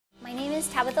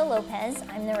Tabitha Lopez.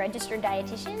 I'm the registered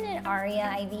dietitian at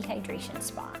Aurea IV Hydration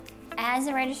Spa. As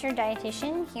a registered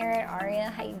dietitian here at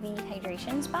Aurea IV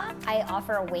Hydration Spa, I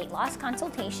offer a weight loss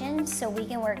consultation so we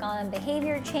can work on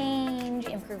behavior change,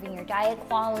 improving your diet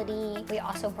quality. We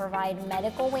also provide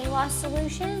medical weight loss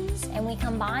solutions, and we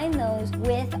combine those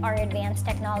with our advanced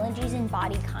technologies in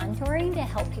body contouring to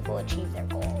help people achieve their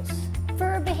goals.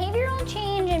 For behavioral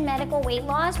change and medical weight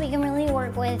loss, we can really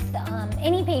work with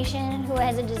any patient who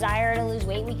has a desire to lose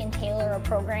weight. We can tailor a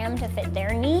program to fit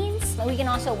their needs. But we can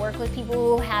also work with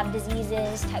people who have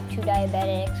diseases, type 2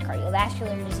 diabetics,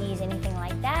 cardiovascular disease, anything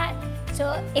like that.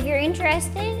 So if you're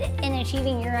interested in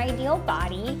achieving your ideal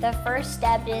body, the first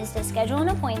step is to schedule an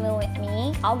appointment with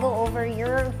me. I'll go over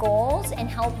your goals and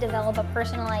help develop a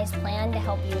personalized plan to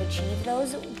help you achieve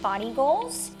those body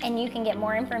goals. And you can get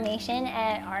more information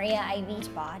at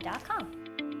aureaivspa.com.